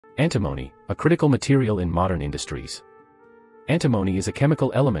Antimony, a critical material in modern industries. Antimony is a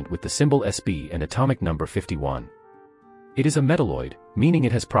chemical element with the symbol Sb and atomic number 51. It is a metalloid, meaning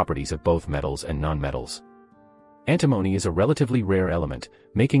it has properties of both metals and nonmetals. Antimony is a relatively rare element,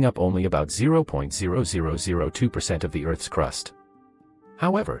 making up only about 0.0002% of the Earth's crust.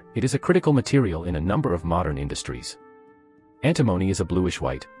 However, it is a critical material in a number of modern industries. Antimony is a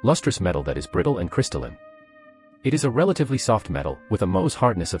bluish-white, lustrous metal that is brittle and crystalline. It is a relatively soft metal, with a Mohs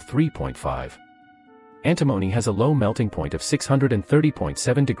hardness of 3.5. Antimony has a low melting point of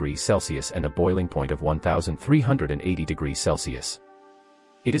 630.7 degrees Celsius and a boiling point of 1380 degrees Celsius.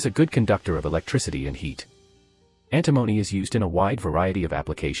 It is a good conductor of electricity and heat. Antimony is used in a wide variety of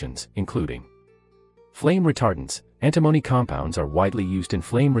applications, including flame retardants. Antimony compounds are widely used in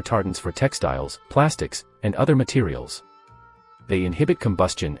flame retardants for textiles, plastics, and other materials. They inhibit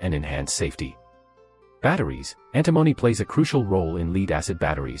combustion and enhance safety. Batteries. Antimony plays a crucial role in lead-acid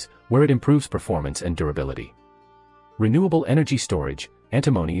batteries, where it improves performance and durability. Renewable energy storage.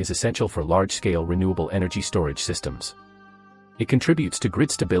 Antimony is essential for large-scale renewable energy storage systems. It contributes to grid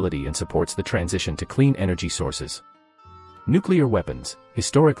stability and supports the transition to clean energy sources. Nuclear weapons.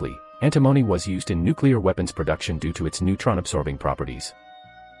 Historically, antimony was used in nuclear weapons production due to its neutron-absorbing properties.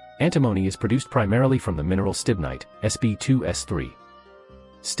 Antimony is produced primarily from the mineral stibnite, Sb2S3.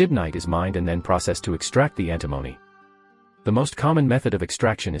 Stibnite is mined and then processed to extract the antimony. The most common method of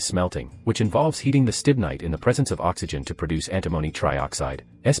extraction is smelting, which involves heating the stibnite in the presence of oxygen to produce antimony trioxide,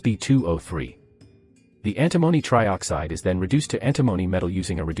 Sb2O3. The antimony trioxide is then reduced to antimony metal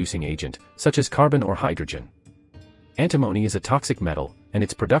using a reducing agent, such as carbon or hydrogen. Antimony is a toxic metal, and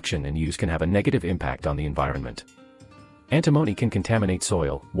its production and use can have a negative impact on the environment. Antimony can contaminate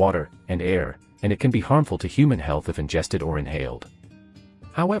soil, water, and air, and it can be harmful to human health if ingested or inhaled.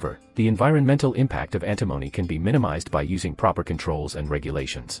 However, the environmental impact of antimony can be minimized by using proper controls and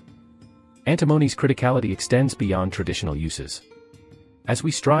regulations. Antimony's criticality extends beyond traditional uses. As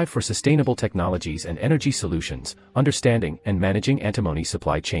we strive for sustainable technologies and energy solutions, understanding and managing antimony's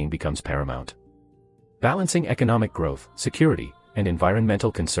supply chain becomes paramount. Balancing economic growth, security, and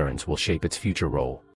environmental concerns will shape its future role.